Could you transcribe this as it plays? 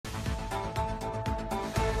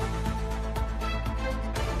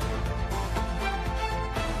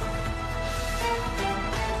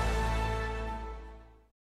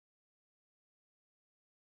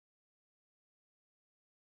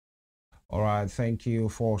All right, thank you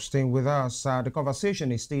for staying with us. The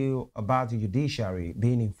conversation is still about the judiciary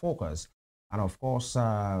being in focus. And of course,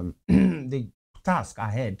 the task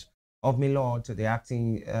ahead of my lord, the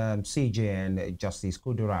acting CJN, Justice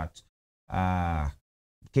Kudirat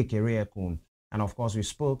Kekere-Ekun. And of course, we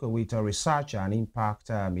spoke with a researcher and impact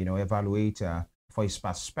evaluator for his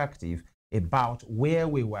perspective about where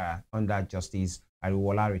we were under Justice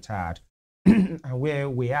Ariwola retired and where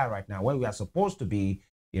we are right now, where we are supposed to be,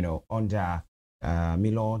 under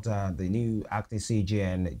Milord, the new acting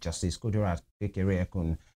CJN, Justice Kudirat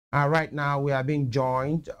Kekere-Ekun. Right now, we are being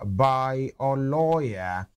joined by a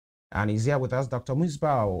lawyer, and he's here with us, Dr.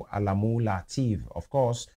 Misbau Alamiu Lateef. Of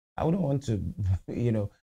course, I wouldn't want to,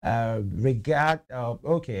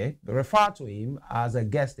 refer to him as a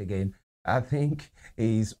guest again. I think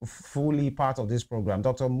he's fully part of this program.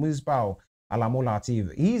 Dr. Misbau Alamiu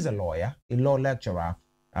Lateef, he's a lawyer, a law lecturer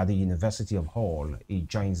at the University of Hull. He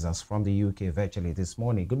joins us from the UK virtually this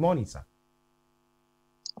morning. Good morning, sir.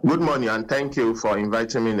 Good morning, and thank you for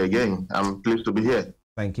inviting me again. I'm pleased to be here.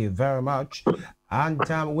 Thank you very much. And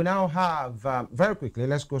we now have, very quickly,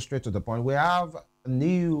 let's go straight to the point. We have a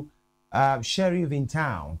new sheriff in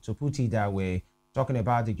town, to put it that way, talking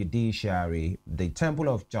about the judiciary, the Temple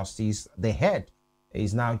of Justice. The head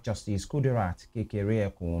is now Justice Kudirat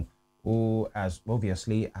Kekere-Ekun, who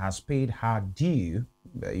obviously has paid her due.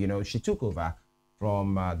 She took over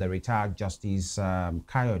from the retired Justice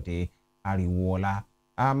Kayode Ariwola.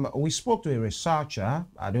 We spoke to a researcher.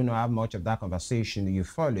 I don't know how much of that conversation you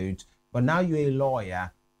followed, but now you're a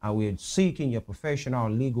lawyer and we're seeking your professional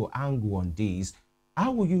and legal angle on this.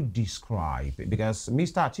 How will you describe it? Because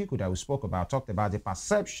Mr. Atiku that we spoke about talked about the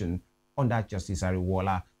perception on that Justice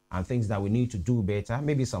Ariwola and things that we need to do better,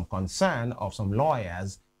 maybe some concern of some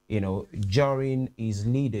lawyers, during his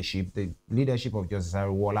leadership, the leadership of Justice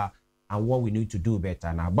Ariwola, and what we need to do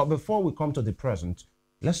better now. But before we come to the present,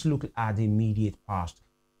 let's look at the immediate past.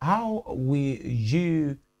 How will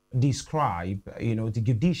you describe, the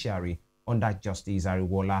judiciary under Justice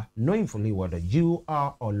Ariwola, knowing fully well that you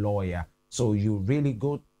are a lawyer, so you really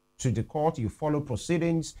go to the court, you follow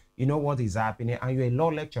proceedings, you know what is happening, and you're a law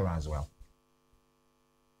lecturer as well?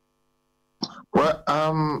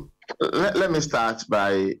 Well, let me start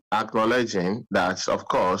by acknowledging that, of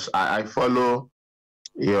course, I follow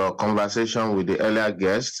your conversation with the earlier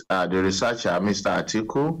guest, the researcher, Mr.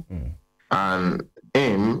 Atiku, and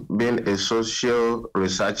him being a social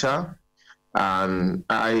researcher. And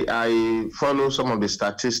I follow some of the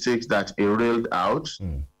statistics that he reeled out.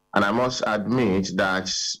 And I must admit that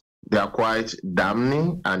they are quite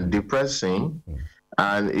damning and depressing.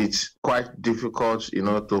 And it's quite difficult,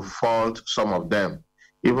 to fault some of them,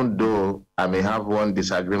 even though I may have one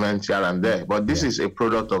disagreement here and there. But this is a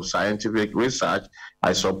product of scientific research,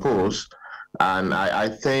 I suppose. And I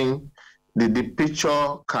think the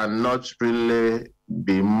picture cannot really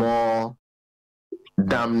be more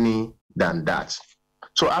damning than that.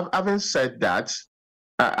 So having said that,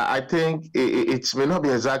 I think it may not be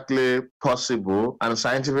exactly possible, and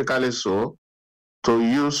scientifically so, to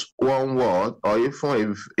use one word or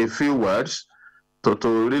even a few words to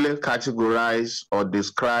really categorize or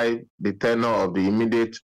describe the tenor of the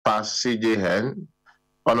immediate past CJN,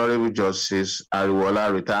 Honorable Justice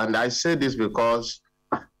Ariwola retired. And I say this because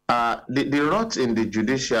the rot in the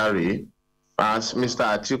judiciary, as Mr.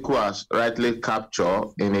 Atiku has rightly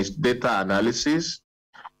captured in his data analysis,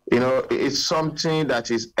 it's something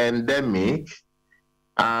that is endemic,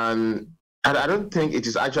 and I don't think it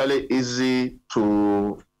is actually easy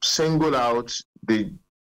to single out the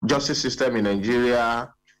justice system in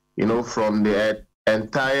Nigeria, from the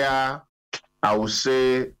entire, I would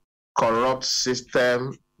say, corrupt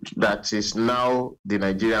system that is now the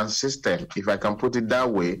Nigerian system, if I can put it that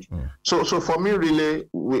way. So for me, really,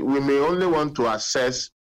 we may only want to assess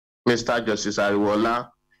Mr. Justice Ariwola,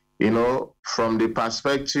 from the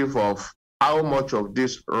perspective of how much of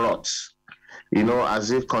this rot,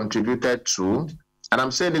 has it contributed to. And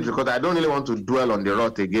I'm saying it because I don't really want to dwell on the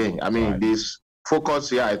rot again. I mean, this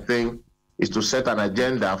focus here, I think, is to set an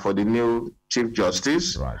agenda for the new Chief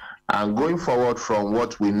Justice. And going forward from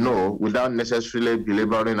what we know without necessarily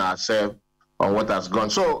belaboring ourselves on what has gone.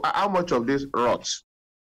 So how much of this rot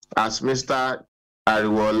has Mr.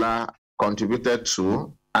 Ariwola contributed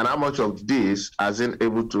to, and how much of this was he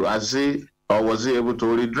able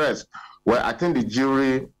to redress? Well, I think the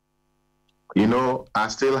jury, are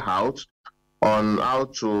still out on how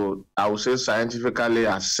to, I would say, scientifically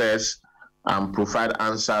assess and provide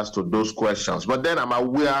answers to those questions. But then I'm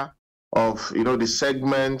aware of, the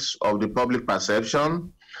segments of the public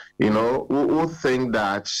perception, who think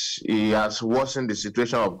that he has worsened the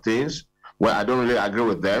situation of things. Well, I don't really agree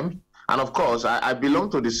with them. And of course, I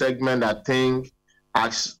belong to the segment that think,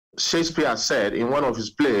 as Shakespeare said in one of his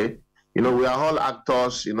plays, we are all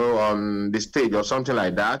actors, on the stage or something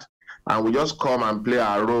like that. And we just come and play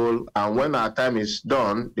our role. And when our time is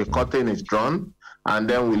done, the curtain is drawn, and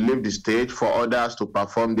then we leave the stage for others to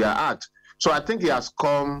perform their art. So I think he has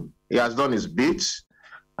done his bits.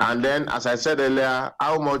 And then, as I said earlier,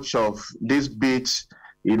 how much of these bits,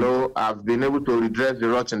 have been able to redress the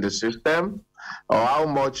rot in the system, or how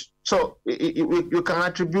much. So you can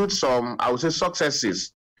attribute some, I would say,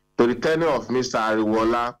 successes to the tenure of Mr.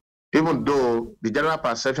 Ariwola, even though the general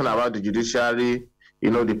perception about the judiciary,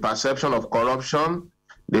 the perception of corruption,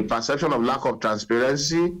 the perception of lack of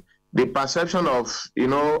transparency, the perception of,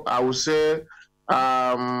 I would say,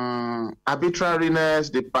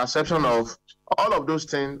 arbitrariness, the perception of all of those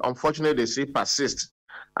things, unfortunately, they still persist.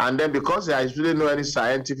 And then because there is really no any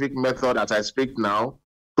scientific method, as I speak now,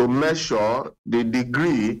 to measure the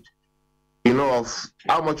degree, of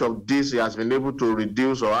how much of this he has been able to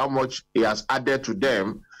reduce or how much he has added to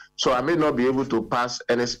them. So I may not be able to pass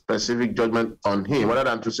any specific judgment on him, rather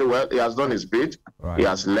than to say, well, he has done his bit, right. He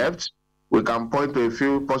has left. We can point to a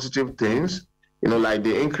few positive things, like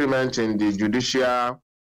the increment in the judicial,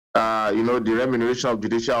 the remuneration of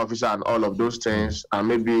judicial officer and all of those things, and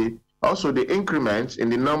maybe also the increment in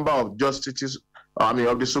the number of justices,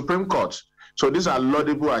 of the Supreme Court. So these are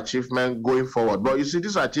laudable achievements going forward. But you see,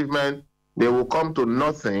 this achievement, they will come to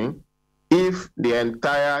nothing if the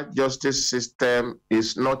entire justice system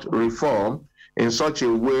is not reformed in such a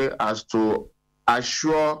way as to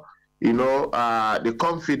assure, the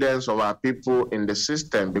confidence of our people in the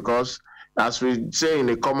system. Because as we say in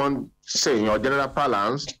a common saying or general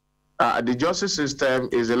parlance, the justice system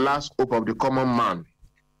is the last hope of the common man.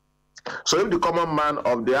 So if the common man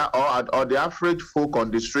or the average folk on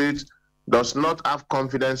the street does not have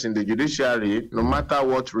confidence in the judiciary, no matter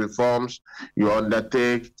what reforms you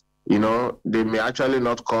undertake, they may actually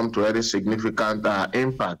not come to any significant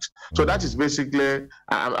impact. So that is basically,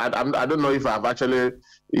 I don't know if I've actually,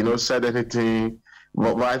 said anything,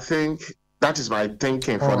 but I think that is my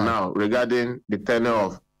thinking for now regarding the tenure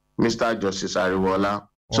of Mr. Justice Ariwola.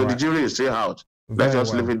 So the jury is still out. Let's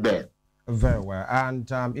just leave it there. Very well. And,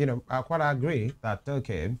 I quite agree that,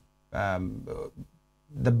 okay,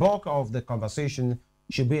 the bulk of the conversation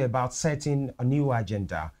should be about setting a new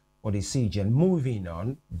agenda for the siege and moving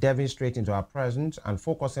on, delving straight into our present and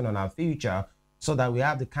focusing on our future, so that we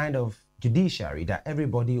have the kind of judiciary that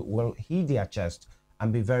everybody will heed their chest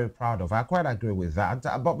and be very proud of. I quite agree with that.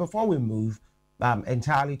 But before we move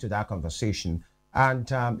entirely to that conversation, and,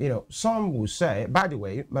 some will say, by the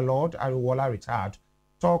way, my Lord Ariwola retired,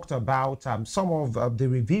 talked about some of the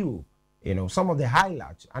review, some of the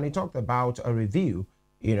highlights, and he talked about a review,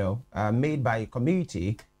 made by a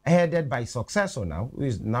committee headed by successor now, who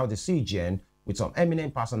is now the CGN, with some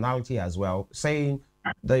eminent personality as well, saying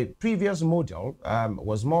the previous model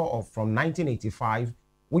was more of from 1985,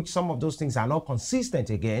 which some of those things are not consistent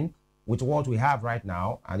again with what we have right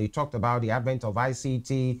now. And he talked about the advent of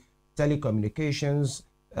ICT, telecommunications,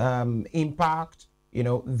 impact,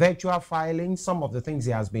 virtual filing, some of the things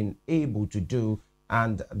he has been able to do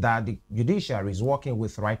and that the judiciary is working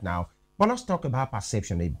with right now. But let's talk about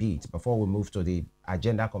perception a bit before we move to the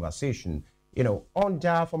agenda conversation.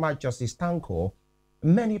 Under former Justice Tanko,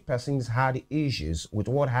 many persons had issues with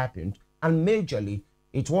what happened, and majorly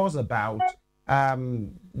it was about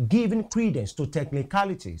giving credence to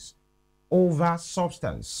technicalities over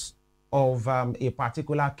substance of a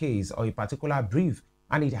particular case or a particular brief.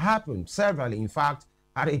 And it happened severally. In fact,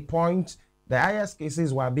 at a point, the highest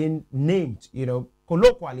cases were being named,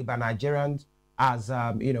 colloquially by Nigerians as,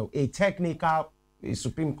 a technical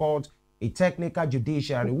Supreme Court, a technical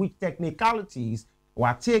judiciary, which technicalities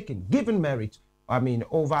were taken, given merit,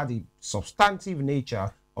 over the substantive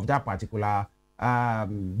nature of that particular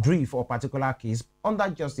brief or particular case. Under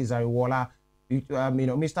Justice Ariwola,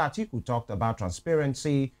 Mr. Atiku talked about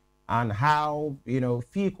transparency and how,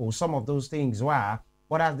 fickle some of those things were.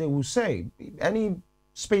 But as they will say, any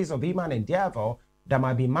space of human endeavor, there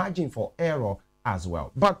might be margin for error as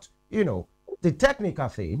well. But, the technical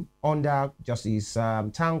thing under Justice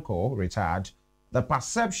Tanko retired, the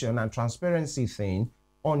perception and transparency thing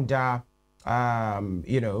under,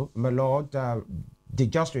 my Lord, the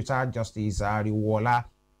just retired Justice Ariwola.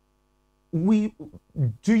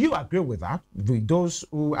 Do you agree with that, with those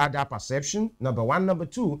who had that perception? Number one. Number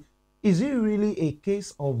two, is it really a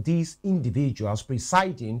case of these individuals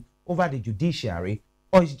presiding over the judiciary,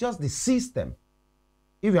 or is it just the system?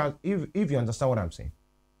 If you understand what I'm saying.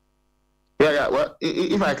 Yeah. Well,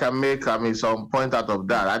 if I can make some point out of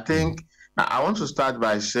that, I think I want to start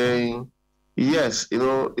by saying yes,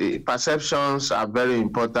 perceptions are very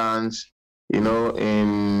important,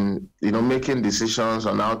 in, making decisions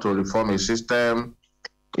on how to reform a system,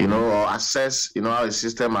 or assess, how a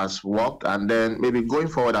system has worked, and then maybe going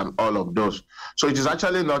forward and all of those. So it is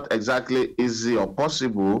actually not exactly easy or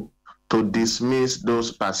possible to dismiss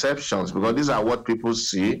those perceptions, because these are what people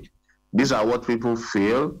see, these are what people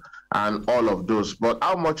feel, and all of those. But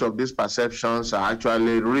how much of these perceptions are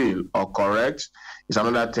actually real or correct is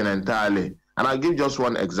another thing entirely. And I'll give just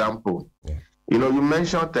one example. Yeah. You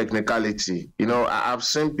mentioned technicality. I've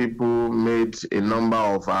seen people made a number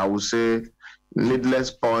of, I would say,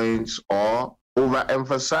 needless points, or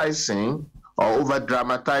overemphasizing or over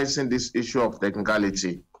dramatizing this issue of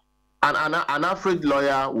technicality. And an average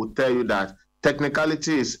lawyer would tell you that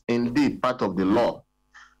technicality is indeed part of the law.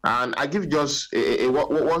 And I give just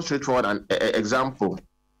one straightforward example.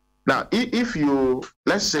 Now, if you,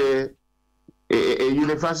 let's say, a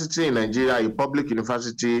university in Nigeria, a public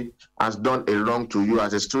university, has done a wrong to you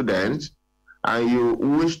as a student, and you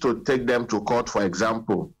wish to take them to court, for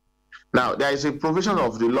example. Now, there is a provision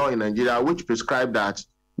of the law in Nigeria which prescribes that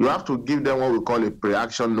you have to give them what we call a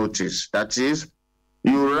pre-action notice. That is,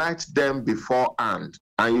 you write them beforehand,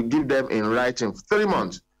 and you give them in writing 3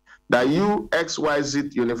 months that you,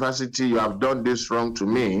 XYZ University, you have done this wrong to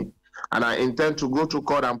me, and I intend to go to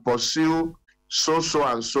court and pursue so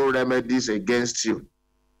and so remedies against you.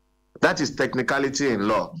 That is technicality in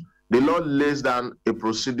law. The law lays down a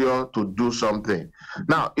procedure to do something.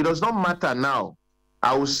 Now, it does not matter now,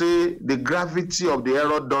 I will say, the gravity of the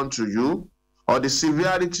error done to you or the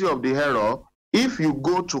severity of the error. If you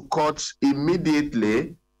go to court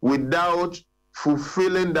immediately without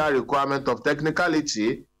fulfilling that requirement of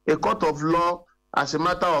technicality, a court of law, as a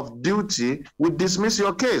matter of duty, will dismiss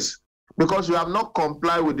your case because you have not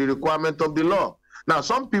complied with the requirement of the law. Now,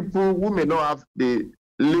 some people who may not have the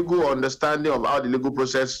legal understanding of how the legal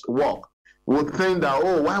process works would think that,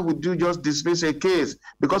 oh, why would you just dismiss a case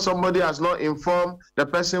because somebody has not informed the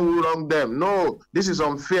person who wronged them? No, this is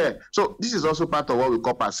unfair. So this is also part of what we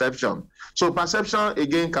call perception. So perception,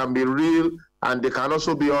 again, can be real, and they can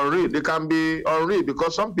also be unreal. They can be unreal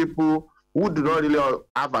because some people who do not really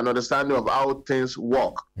have an understanding of how things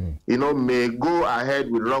work, may go ahead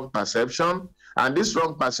with wrong perception, and this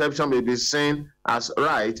wrong perception may be seen as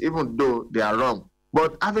right, even though they are wrong.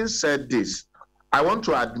 But having said this, I want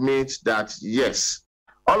to admit that, yes,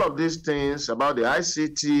 all of these things about the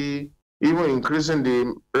ICT, even increasing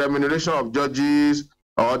the remuneration of judges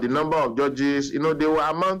or the number of judges, they will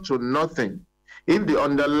amount to nothing if the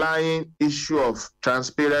underlying issue of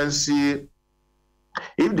transparency,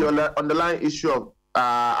 if the underlying issue of,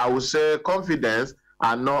 I would say, confidence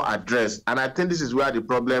are not addressed. And I think this is where the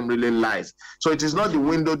problem really lies. So it is not the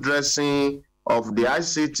window dressing of the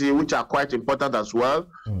ICT, which are quite important as well,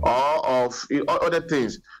 or of other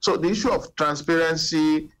things. So the issue of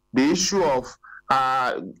transparency, the issue of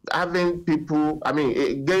having people,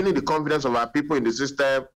 gaining the confidence of our people in the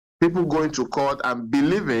system, people going to court and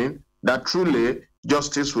believing that truly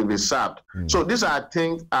justice will be served. So these are, I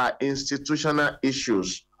think, are institutional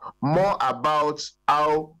issues, more about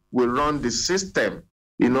how we run the system,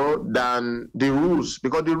 than the rules,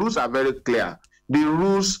 because the rules are very clear. The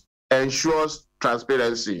rules ensures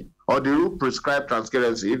transparency, or the rule prescribe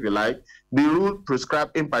transparency, if you like. The rule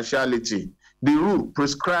prescribe impartiality. The rule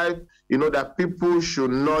prescribe, that people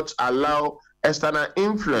should not allow external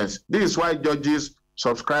influence. This is why judges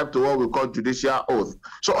subscribe to what we call judicial oath.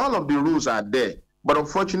 So all of the rules are there, but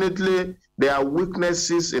unfortunately, there are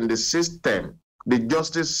weaknesses in the system, the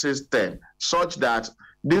justice system, such that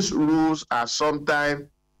these rules are sometimes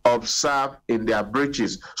observed in their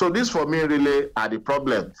breaches. So this, for me, really are the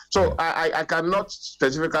problem. So I cannot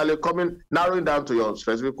specifically, narrowing down to your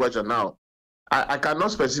specific question now, I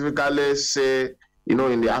cannot specifically say, in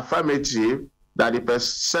the affirmative, that the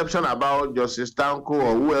perception about Justice Tanko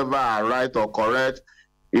or whoever are right or correct,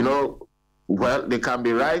 well, they can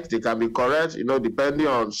be right, they can be correct, depending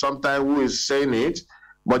on sometimes who is saying it.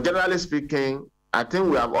 But generally speaking, I think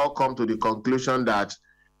we have all come to the conclusion that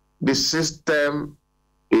the system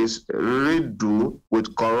is riddled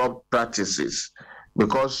with corrupt practices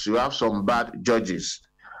because you have some bad judges.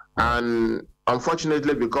 And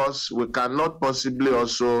unfortunately, because we cannot possibly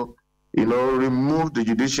also, remove the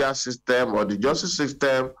judicial system or the justice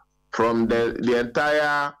system from the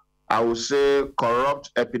entire, I would say,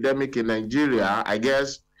 corrupt epidemic in Nigeria, I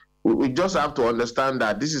guess we just have to understand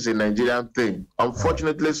that this is a Nigerian thing.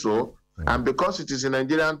 Unfortunately so. And because it is a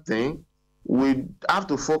Nigerian thing, we have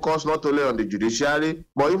to focus not only on the judiciary,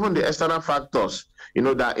 but even the external factors,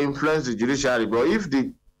 that influence the judiciary. But if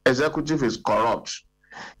the executive is corrupt,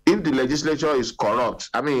 if the legislature is corrupt,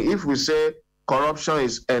 I mean, if we say corruption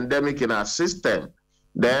is endemic in our system,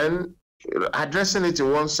 then addressing it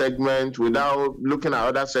in one segment without looking at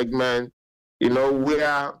other segments,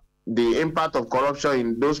 where the impact of corruption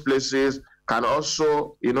in those places can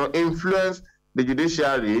also, influence the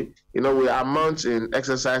judiciary, we amount in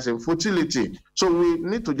exercising futility. So we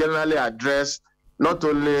need to generally address not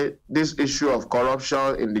only this issue of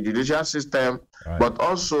corruption in the judicial system, but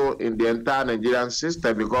also in the entire Nigerian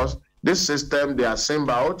system, because this system, they are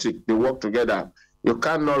symbiotic, they work together. You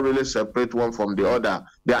cannot really separate one from the other.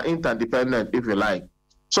 They are interdependent, if you like.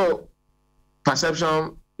 So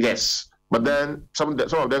perception, yes, but then some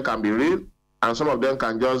of them can be real, and some of them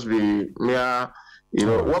can just be mere,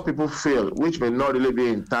 what people feel, which may not really be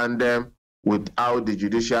in tandem with how the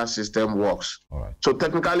judicial system works. So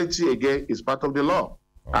technicality, again, is part of the law.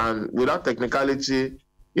 And without technicality,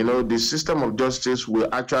 the system of justice will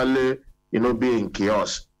actually, be in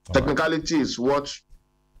chaos. Technicality is what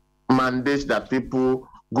mandates that people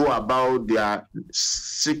go about their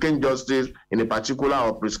seeking justice in a particular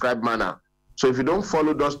or prescribed manner. So if you don't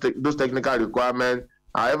follow those technical requirements,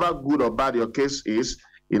 however good or bad your case is,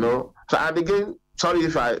 So, and again, sorry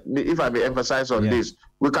if I may emphasize on this,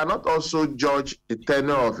 we cannot also judge the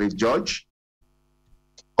tenure of a judge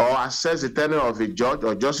or assess the tenure of a judge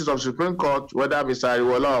or justice of Supreme Court, whether Mr.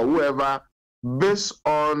 Ariwola or whoever, based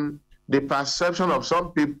on the perception of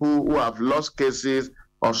some people who have lost cases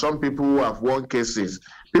or some people who have won cases.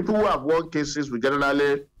 People who have won cases will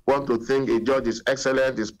generally want to think a judge is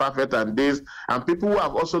excellent, is perfect, and this. And people who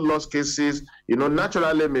have also lost cases,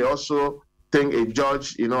 naturally may also think a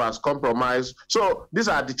judge, has compromised. So these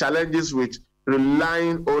are the challenges with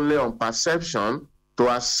relying only on perception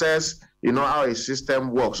to assess, how a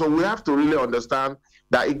system works. So we have to really understand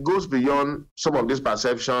that it goes beyond some of these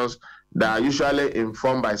perceptions that are usually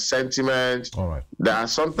informed by sentiment, that are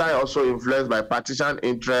sometimes also influenced by partisan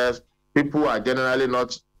interest. People are generally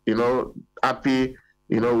not, happy,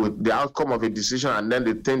 with the outcome of a decision, and then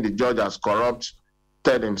they think the judge has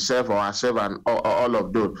corrupted himself or herself and all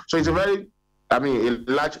of those. So it's a very, a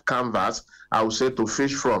large canvas, I would say, to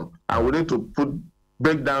fish from. And we need to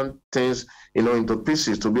break down things, into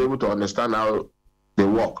pieces to be able to understand how they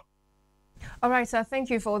work. All right, sir, thank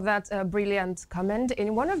you for that brilliant comment.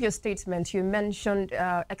 In one of your statements, you mentioned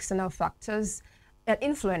external factors,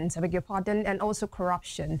 influence, I beg your pardon, and also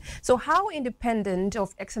corruption. So how independent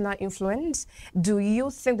of external influence do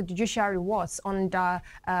you think the judiciary was under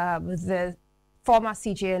the former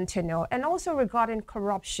CJN tenure? And also regarding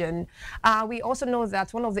corruption, we also know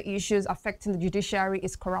that one of the issues affecting the judiciary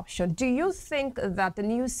is corruption. Do you think that the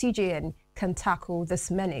new CJN can tackle this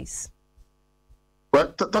menace?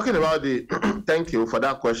 Well, talking about thank you for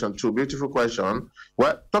that question too, beautiful question.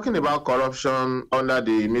 Well, talking about corruption under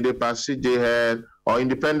the immediate past CJN or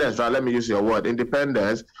independence, right? Let me use your word,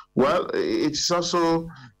 independence. Well, it's also,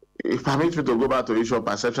 it permits me to go back to the issue of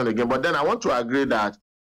perception again, but then I want to agree that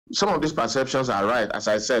some of these perceptions are right. As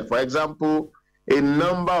I said, for example, a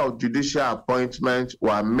number of judicial appointments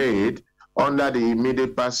were made under the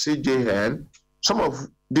immediate past CJN. Some of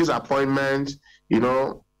these appointments,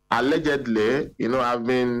 allegedly, have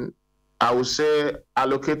been, I would say,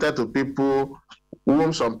 allocated to people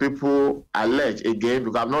whom some people allege, again,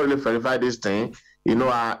 because I've not really verified this thing,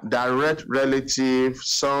 are direct relatives,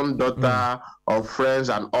 son, daughter, or friends,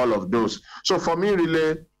 and all of those. So for me,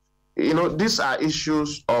 really, these are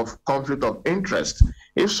issues of conflict of interest.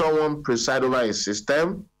 If someone presides over a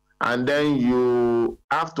system, and then you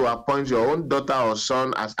have to appoint your own daughter or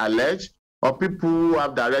son as alleged, or people who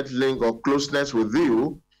have direct link or closeness with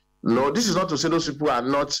you, no, this is not to say those people are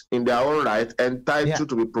not in their own right entitled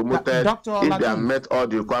to be promoted if they have met all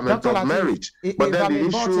the requirements of merit. But then the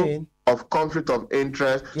issue of conflict of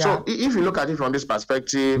interest. So if you look at it from this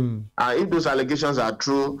perspective, if those allegations are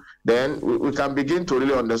true, then we can begin to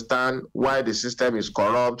really understand why the system is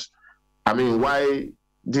corrupt. Why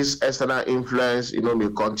this external influence, may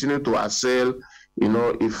continue to assail,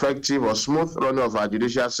 effective or smooth running of our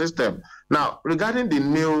judicial system. Now, regarding the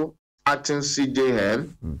new acting CJN,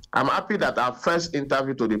 I'm happy that our first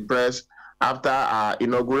interview to the press after our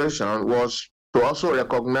inauguration was to also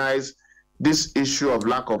recognize this issue of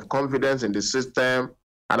lack of confidence in the system.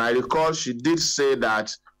 And I recall she did say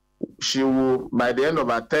that she will, by the end of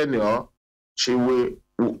her tenure, she will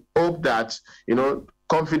hope that,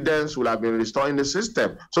 confidence will have been restored in the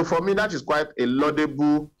system. So for me, that is quite a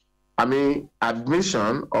laudable,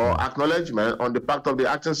 admission or acknowledgement on the part of the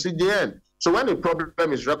acting CJN. So when the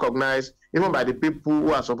problem is recognized, even by the people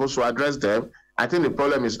who are supposed to address them, I think the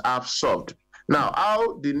problem is half solved. Now,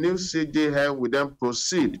 how the new CJN will then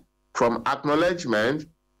proceed from acknowledgement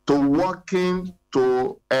to working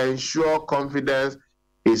to ensure confidence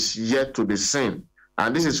is yet to be seen.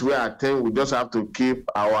 And this is where I think we just have to keep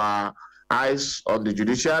our eyes on the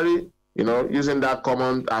judiciary, using that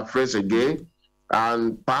common phrase again,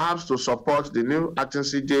 and perhaps to support the new acting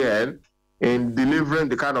CJN in delivering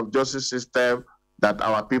the kind of justice system that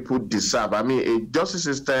our people deserve. I mean, a justice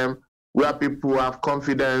system where people have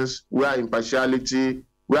confidence, where impartiality,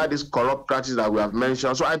 where this corrupt practice that we have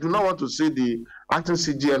mentioned. So I do not want to see the acting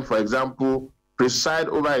CJN, for example, preside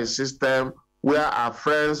over a system where our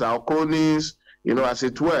friends, our cronies, as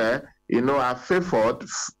it were, are favored,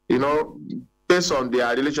 based on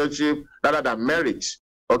their relationship rather than merit.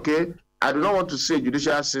 Okay? I do not want to see a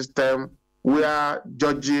judicial system where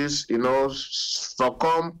judges,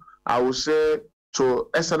 succumb, I would say, to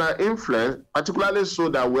external influence, particularly so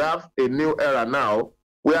that we have a new era now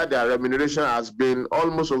where their remuneration has been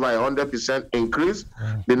almost over 100% increase.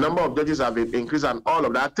 The number of judges have been increased and all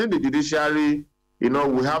of that. I think the judiciary,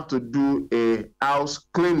 we have to do a house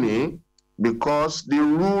cleaning because the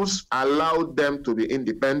rules allow them to be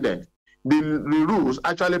independent. The rules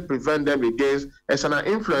actually prevent them against external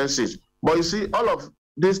influences. But you see, all of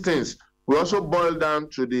these things will also boil down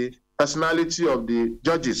to the personality of the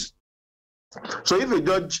judges. So if a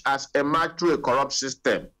judge has emerged through a corrupt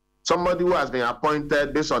system, somebody who has been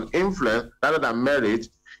appointed based on influence rather than merit,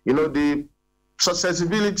 the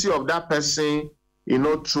susceptibility of that person,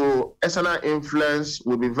 to external influence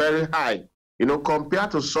will be very high,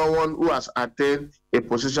 compared to someone who has attained a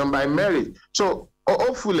position by merit. So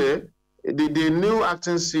hopefully, the new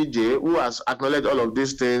acting CJ, who has acknowledged all of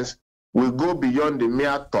these things, will go beyond the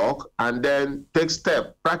mere talk and then take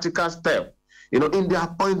practical step, in the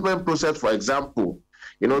appointment process, for example,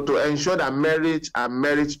 to ensure that merit and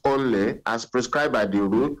merit only, as prescribed by the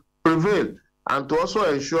rule, prevail, and to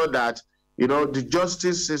also ensure that, the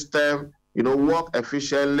justice system, work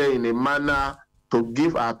efficiently in a manner to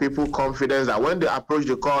give our people confidence that when they approach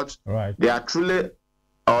the court, they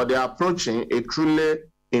are approaching a truly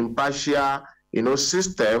impartial,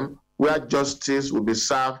 system where justice will be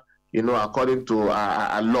served, according to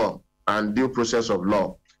a law and due process of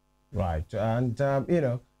law. Right. And,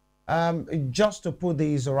 just to put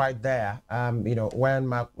these right there,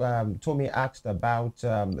 when Tommy asked about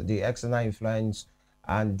the external influence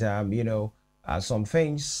and, some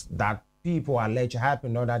things that people allege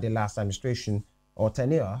happened under the last administration or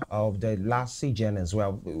tenure of the last CJN as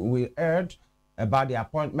well, we heard about the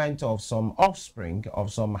appointment of some offspring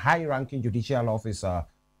of some high-ranking judicial officer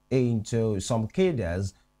into some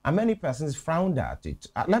cadres, and many persons frowned at it.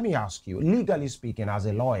 Let me ask you, legally speaking, as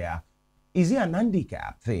a lawyer, is it an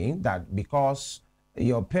handicap thing that because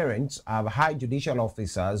your parents are high judicial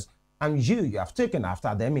officers and you have taken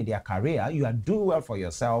after them in their career, you are doing well for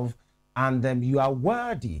yourself, and you are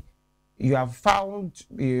worthy, you have found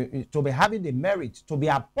to be having the merit to be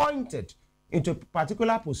appointed into a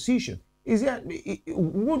particular position?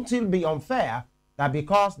 Wouldn't it be unfair that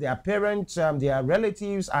because their parents, their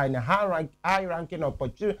relatives are in a high-ranking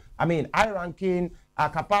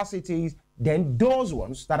capacities, then those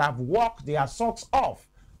ones that have worked their socks off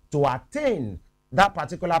to attain that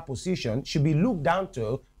particular position should be looked down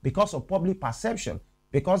to because of public perception?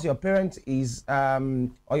 Because your parent is,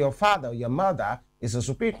 or your father or your mother is a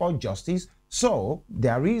Supreme Court justice, so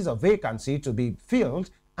there is a vacancy to be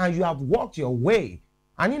filled, and you have worked your way.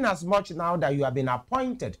 And in as much now that you have been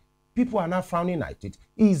appointed, people are not frowning at it.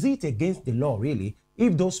 Is it against the law, really,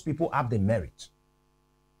 if those people have the merit?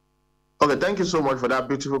 Okay, thank you so much for that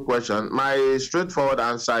beautiful question. My straightforward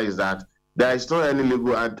answer is that there is no any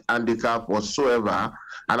legal handicap whatsoever.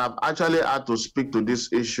 And I've actually had to speak to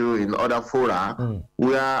this issue in other fora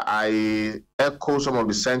where I echo some of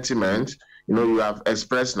the sentiment, you have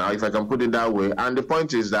expressed now, if I can put it that way. And the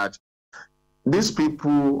point is that these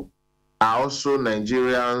people are also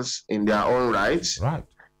Nigerians in their own rights. Right.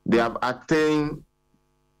 They have attained,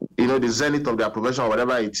 the zenith of their profession, or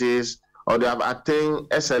whatever it is, or they have attained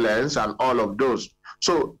excellence and all of those.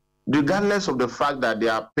 So regardless of the fact that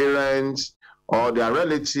their parents or their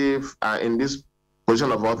relative are in this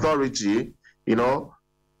position of authority,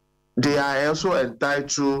 they are also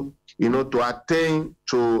entitled, to attain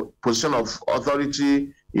to position of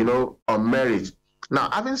authority, on merit. Now,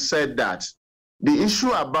 having said that, the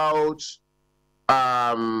issue about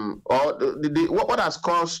what has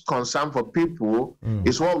caused concern for people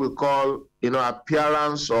is what we call,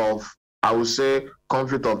 appearance of, I would say,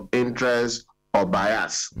 conflict of interest or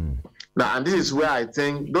bias. Now, and this is where I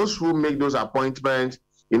think those who make those appointments,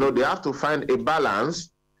 they have to find a balance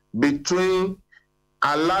between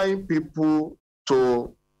allowing people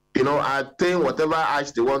to, attain whatever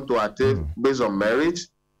heights they want to attain based on merit,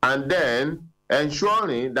 and then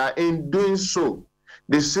ensuring that in doing so,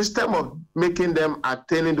 the system of making them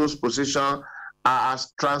attaining those positions are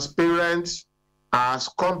as transparent, as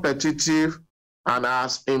competitive, and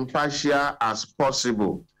as impartial as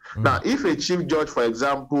possible. Now, if a chief judge, for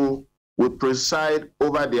example, will preside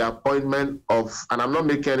over the appointment of, and I'm not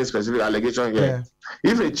making any specific allegation here,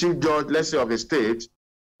 if a chief judge, let's say of a state,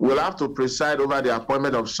 will have to preside over the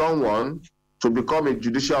appointment of someone to become a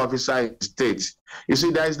judicial officer in the state, you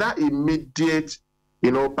see, there is that immediate,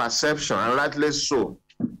 perception, and rightly so,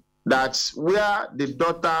 that where the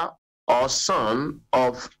daughter or son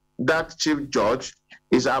of that chief judge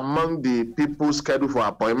is among the people scheduled for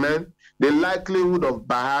appointment, the likelihood of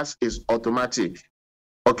bias is automatic.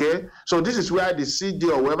 Okay? So this is where the CJ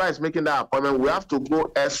or whoever is making that appointment, we have to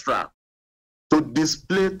go extra to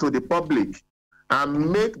display to the public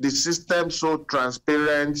and make the system so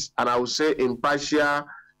transparent and I would say impartial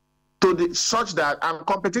such that, and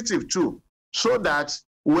competitive too, so that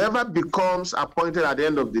whoever becomes appointed at the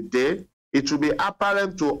end of the day, it will be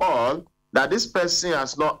apparent to all that this person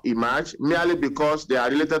has not emerged merely because they are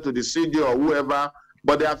related to the CJ or whoever,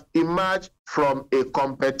 but they have emerged from a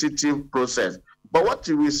competitive process. But what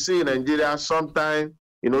we see in Nigeria sometimes,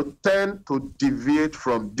 tend to deviate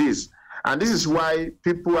from this. And this is why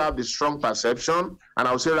people have the strong perception, and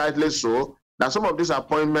I would say rightly so, that some of these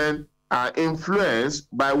appointments are influenced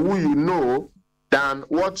by who you know than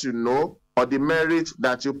what you know or the merit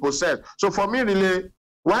that you possess. So for me, really,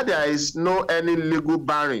 while there is no any legal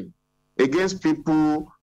barring against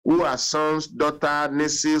people who are sons, daughter,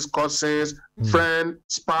 nieces, cousins, friend,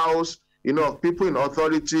 spouse, people in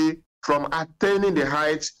authority from attaining the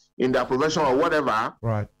heights in their profession or whatever,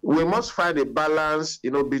 we must find a balance,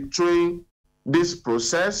 between this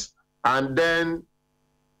process and then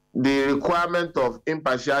the requirement of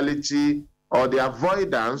impartiality or the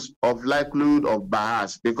avoidance of likelihood of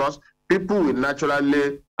bias, because people will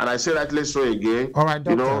naturally, and I say rightly so again,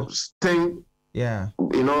 think,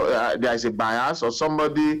 there is a bias or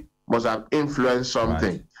somebody must have influenced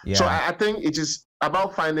something. So I think it is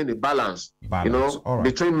about finding a balance,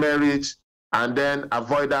 between merit and then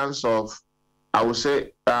avoidance of, I would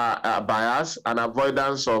say, bias and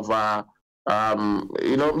avoidance of,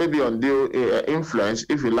 maybe undue influence,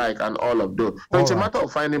 if you like, and all of those. So it's a matter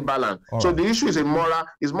of finding balance. So the issue is more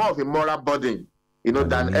of a moral burden,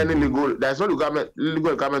 than any legal. There's no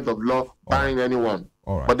legal requirement of law barring anyone.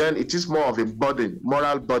 But then it is more of a burden,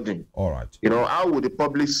 moral burden. How would the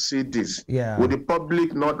public see this? Would the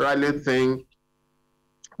public not really think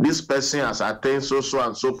this person has attained so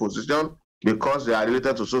and so position because they are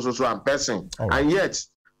related to so and person? And yet,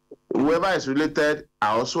 whoever is related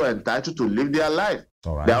are also entitled to live their life.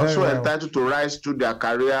 They are also entitled to rise through their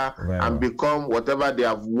career and become whatever they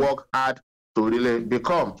have worked hard to really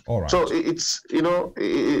become. So it's,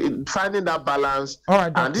 finding that balance.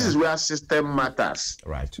 And this is where system matters.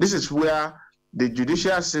 This is where the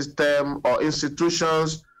judicial system or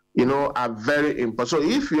institutions, are very important. So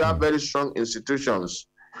if you have very strong institutions,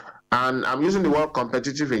 and I'm using the word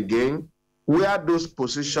competitive again, where those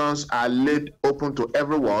positions are laid open to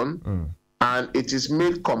everyone and it is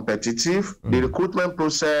made competitive, the recruitment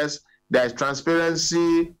process, there is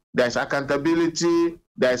transparency, there is accountability,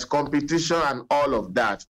 there is competition and all of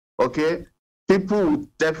that, okay? People will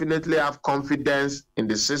definitely have confidence in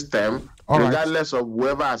the system, regardless of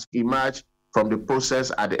whoever has emerged from the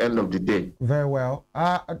process at the end of the day. Very well.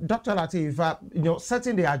 Dr. Lateef,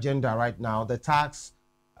 setting the agenda right now, the tax,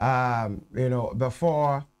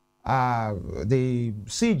 before the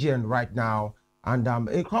CGN right now, and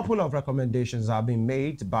a couple of recommendations have been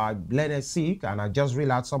made by Leonard Seek, and I just read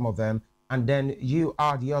out some of them, and then you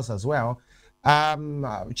add yours as well.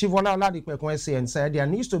 Chief Ola said there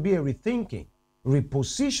needs to be a rethinking,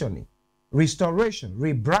 repositioning, restoration,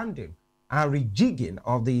 rebranding, and rejigging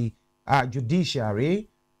of the judiciary.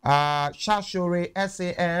 Shashore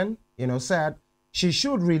SAN, said she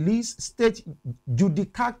should release state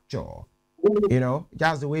judicature.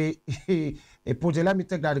 That's the way he put it. Let me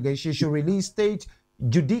take that again. She should release state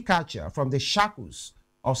judicature from the shackles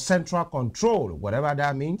of central control, whatever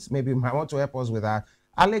that means. Maybe you might want to help us with that.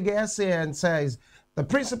 Alege SAN says the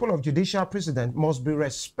principle of judicial precedent must be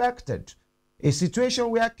respected. A situation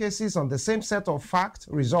where cases on the same set of facts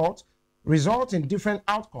result in different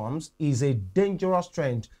outcomes is a dangerous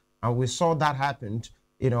trend, and we saw that happened,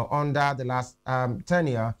 under the last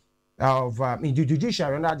tenure of the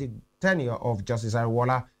judiciary, under the tenure of Justice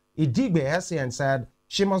Ariwola. Idigbe SAN said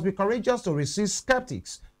she must be courageous to resist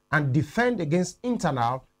skeptics and defend against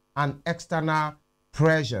internal and external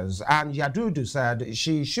pressures. And Yadudu said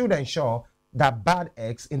she should ensure that bad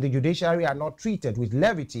eggs in the judiciary are not treated with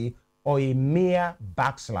levity or a mere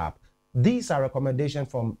backslap. these are recommendations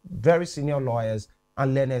from very senior lawyers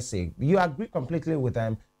and learned say. You agree completely with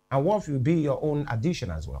them, and what will be your own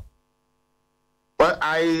addition as well? Well,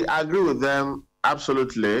 I agree with them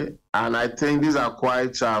absolutely, and I think these are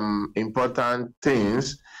quite important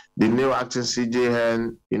things the new acting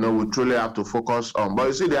CJN, we truly have to focus on. But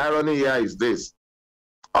you see, the irony here is this.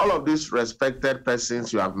 All of these respected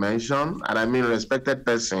persons you have mentioned, and I mean respected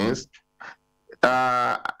persons,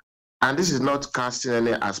 and this is not casting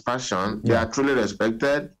any aspersion, they are truly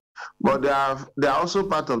respected, but they are also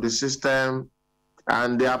part of the system,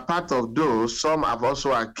 and they are part of those. Some have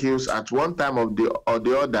also accused at one time or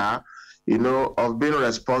the other, of being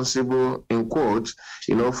responsible, in quotes,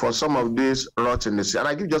 for some of these rots in the sea. And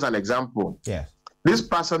I give just an example. Yeah. These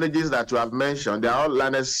personages that you have mentioned, they are all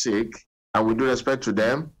learned sick, and with due respect to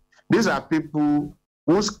them, these are people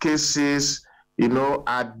whose cases,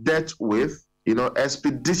 are dealt with,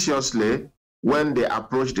 expeditiously when they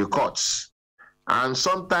approach the courts. And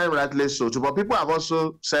sometimes rightly so too. But people have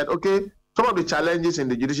also said, okay, some of the challenges in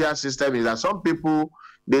the judicial system is that some people,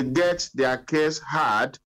 they get their case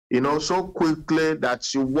heard, so quickly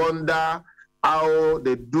that you wonder how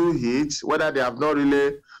they do it, whether they have not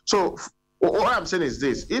really. So what I'm saying is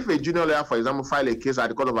this: if a junior lawyer, for example, file a case at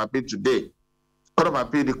the Court of Appeal today, Court of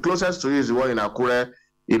Appeal, the closest to you is the one in Akure,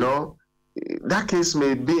 that case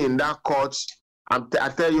may be in that court, I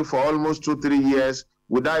tell you, for almost 2-3 years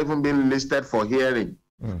without even being listed for hearing.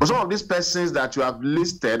 But some of these persons that you have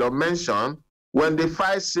listed or mentioned, when they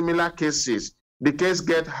file similar cases, the case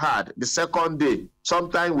gets heard the second day,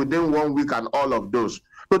 sometime within 1 week, and all of those.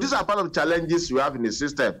 So these are part of the challenges we have in the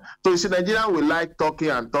system. So you see, Nigeria will like talking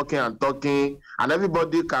and talking and talking, and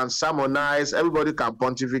everybody can sermonize, everybody can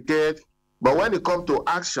pontificate. But when it comes to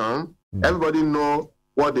action, everybody know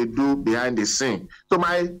what they do behind the scene. So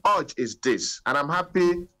my urge is this, and I'm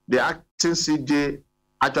happy the acting CJ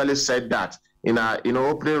actually said that in our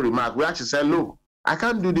opening remark. We actually said, look, I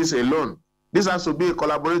can't do this alone. This has to be a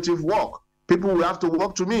collaborative work. People will have to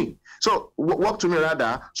work to me. So work to me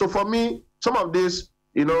rather. So for me, some of these,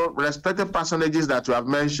 respected personages that you have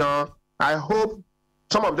mentioned, I hope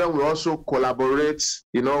some of them will also collaborate,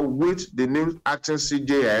 with the new acting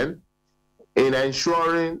CJN in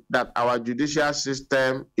ensuring that our judicial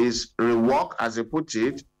system is reworked, as they put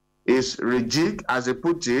it, is rejigged, as they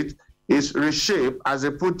put it, is reshaped, as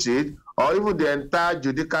they put it, or even the entire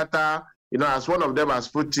judicata, as one of them has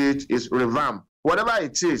put it, is revamped. Whatever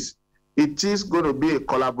it is going to be a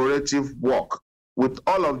collaborative work with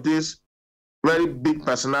all of this very big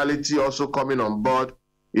personality also coming on board,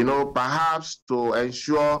 perhaps to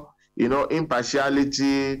ensure,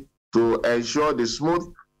 impartiality, to ensure the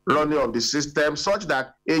smooth running of the system, such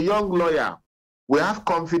that a young lawyer will have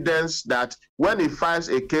confidence that when he files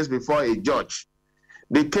a case before a judge,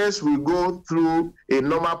 the case will go through a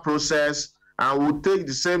normal process and will take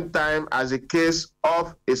the same time as a case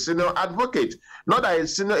of a senior advocate. Not that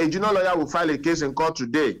a junior lawyer will file a case in court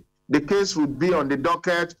today. The case will be on the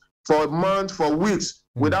docket for months, for weeks,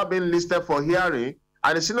 without being listed for hearing,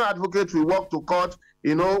 and the senior advocate will walk to court,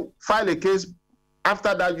 file a case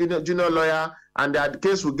after that junior lawyer, and the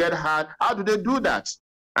case will get heard. How do they do that?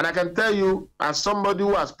 And I can tell you, as somebody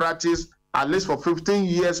who has practiced at least for 15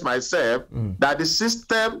 years myself, that the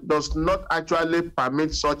system does not actually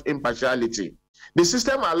permit such impartiality. The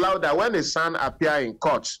system allows that when a son appears in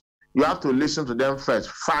court, you have to listen to them first,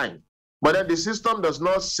 fine. But then the system does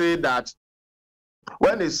not say that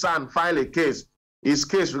when a son files a case, his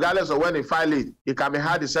case, regardless of when he files it, it can be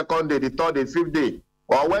heard the second day, the third day, fifth day.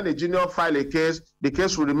 Or when a junior files a case, the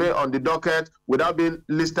case will remain on the docket without being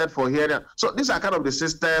listed for hearing. So these are kind of the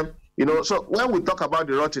system, So when we talk about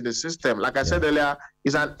the rot in the system, like I said earlier,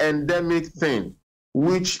 it's an endemic thing,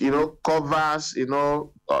 which, covers,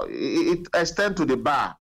 it extends to the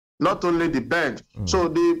bar, not only the bench. So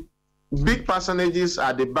the big personages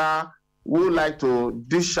at the bar who like to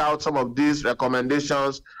dish out some of these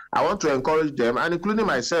recommendations, I want to encourage them, and including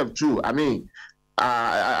myself too. I mean,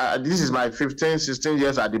 this is my 15, 16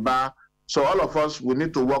 years at the bar. So all of us, we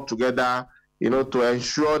need to work together, to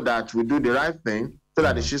ensure that we do the right thing so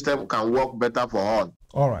that the system can work better for all.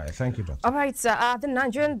 All right. Thank you, Doctor. All right. The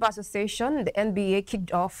Nigerian Bar Association, the NBA,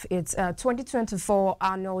 kicked off its 2024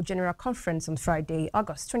 Annual General Conference on Friday,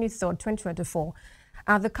 August 23rd, 2024.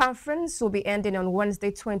 The conference will be ending on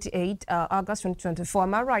Wednesday, 28th August 2024.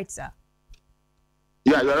 Am I right, sir?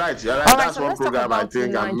 Yeah, you're right. You're right. All That's right, so one program I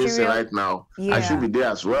think I'm missing right now. Yeah. I should be there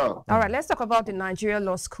as well. All right, let's talk about the Nigeria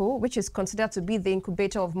Law School, which is considered to be the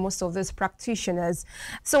incubator of most of these practitioners.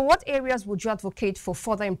 So what areas would you advocate for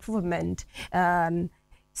further improvement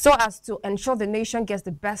so as to ensure the nation gets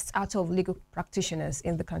the best out of legal practitioners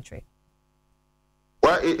in the country? Well,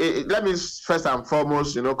 Well, let me first and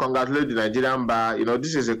foremost, congratulate the Nigerian Bar.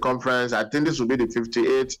 This is a conference. I think this will be the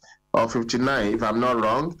 58th or 59, if I'm not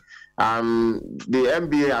wrong. The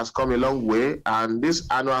NBA has come a long way, and this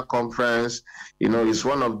annual conference, is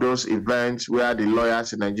one of those events where the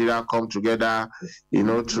lawyers in Nigeria come together,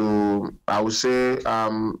 to, I would say,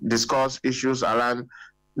 discuss issues around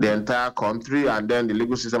the entire country and then the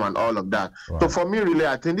legal system and all of that. Right. So for me, really,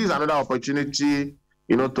 I think this is another opportunity,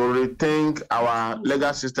 to rethink our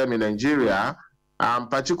legal system in Nigeria,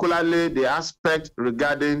 particularly the aspect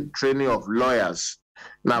regarding training of lawyers.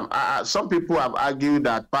 Now, some people have argued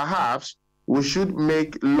that perhaps we should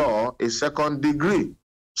make law a second degree,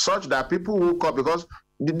 such that people who come, because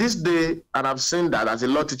this day, and I've seen that as a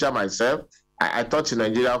law teacher myself, I taught in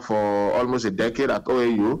Nigeria for almost a decade at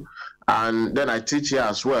OAU, and then I teach here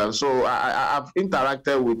as well. So I've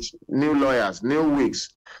interacted with new lawyers, new wigs.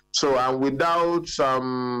 So, and without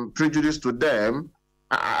some prejudice to them,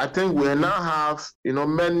 I think we now have,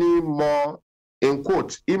 many more, in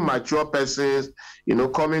quotes, immature persons,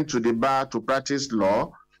 coming to the bar to practice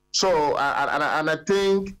law. So, and I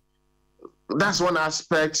think that's one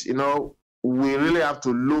aspect, we really have to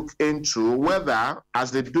look into whether,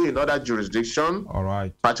 as they do in other jurisdictions, all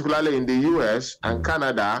right, particularly in the US and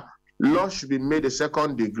Canada, law should be made a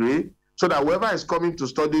second degree, so that whoever is coming to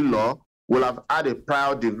study law will have had a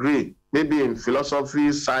prior degree, maybe in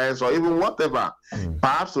philosophy, science, or even whatever,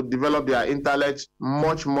 perhaps to develop their intellect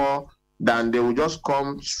much more than they will just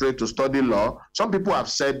come straight to study law. Some people have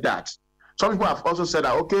said that. Some people have also said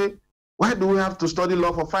that, okay, why do we have to study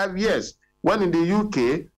law for 5 years? When in the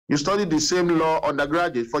UK, you study the same law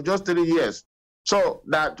undergraduate for just 3 years. So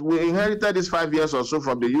that we inherited these 5 years or so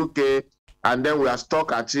from the UK, and then we are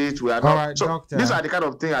stuck at it. We are not. Right, so doctor, these are the kind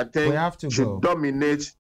of things I think should dominate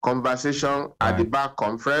conversation at the bar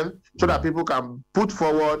conference, so that people can put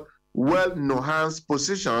forward well-nuanced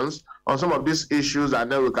positions on some of these issues,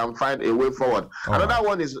 and then we can find a way forward. Another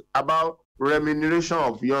one is about remuneration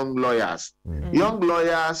of young lawyers. Young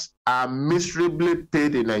lawyers are miserably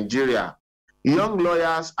paid in Nigeria. Young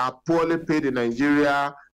lawyers are poorly paid in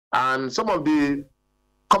Nigeria, and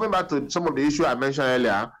coming back to some of the issues I mentioned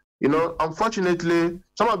earlier, unfortunately,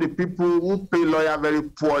 some of the people who pay lawyers very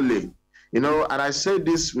poorly, and I say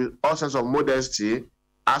this with all sense of modesty,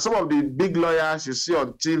 are some of the big lawyers you see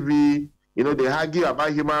on TV. They argue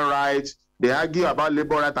about human rights, they argue about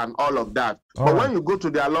labor rights and all of that. But when you go to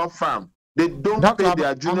their law firm, they don't pay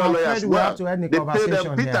their junior lawyers well. They pay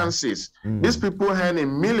them pittances. These people earn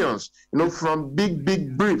in millions, from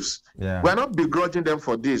big briefs. Yeah. We're not begrudging them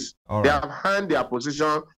for this. They have earned their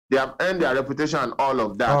position, they have earned their reputation and all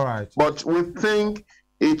of that. But we think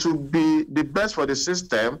it would be the best for the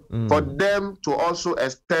system for them to also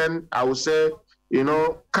extend, I would say,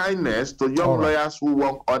 kindness to young lawyers who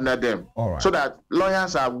work under them, so that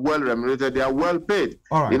lawyers are well remunerated, they are well paid.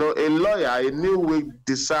 A lawyer, a new wig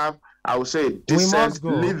deserves, I would say, decent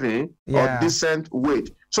living or decent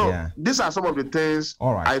wage. So these are some of the things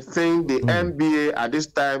I think the NBA at this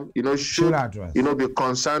time, should address, be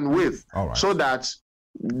concerned with, so that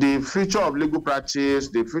the future of legal practice,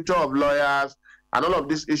 the future of lawyers, and all of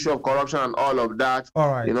this issue of corruption and all of that,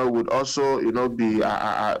 would also, be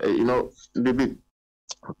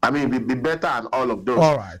better and all of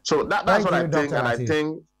those. So that's what I think, and I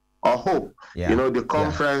think or hope, the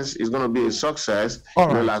conference is going to be a success,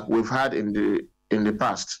 like we've had in the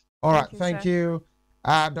past. Thank you.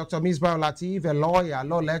 Dr. Misbau Lateef, a lawyer,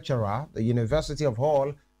 law lecturer at the University of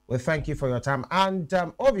Hull. We thank you for your time. And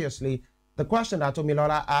obviously, the question that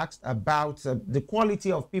Tomilola asked about the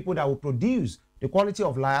quality of people that will produce, the quality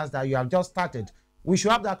of lawyers that you have just started, we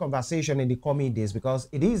should have that conversation in the coming days, because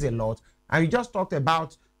it is a lot. And you just talked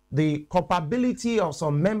about the culpability of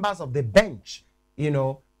some members of the bench,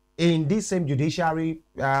 in this same judiciary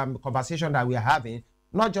conversation that we are having,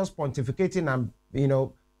 not just pontificating and,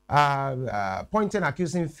 pointing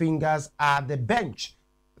accusing fingers at the bench,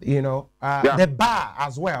 the bar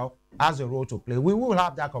as well has a role to play. We will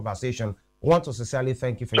have that conversation. I want to sincerely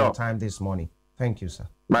thank you for your time this morning. Thank you, sir.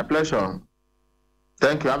 My pleasure.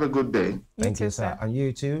 Thank you. Have a good day. Thank you, sir. And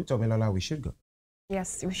you too, Tomilola, we should go.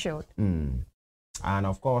 Yes, we should. And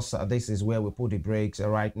of course, this is where we put the brakes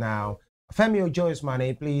right now. Femi Ojo is my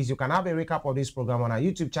name. Please, you can have a recap of this program on our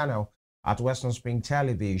YouTube channel at Western Spring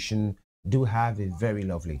Television. Do have a very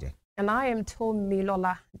lovely day. And I am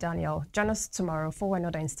Tomilola Daniel. Join us tomorrow for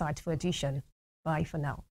another insightful edition. Bye for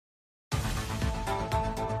now.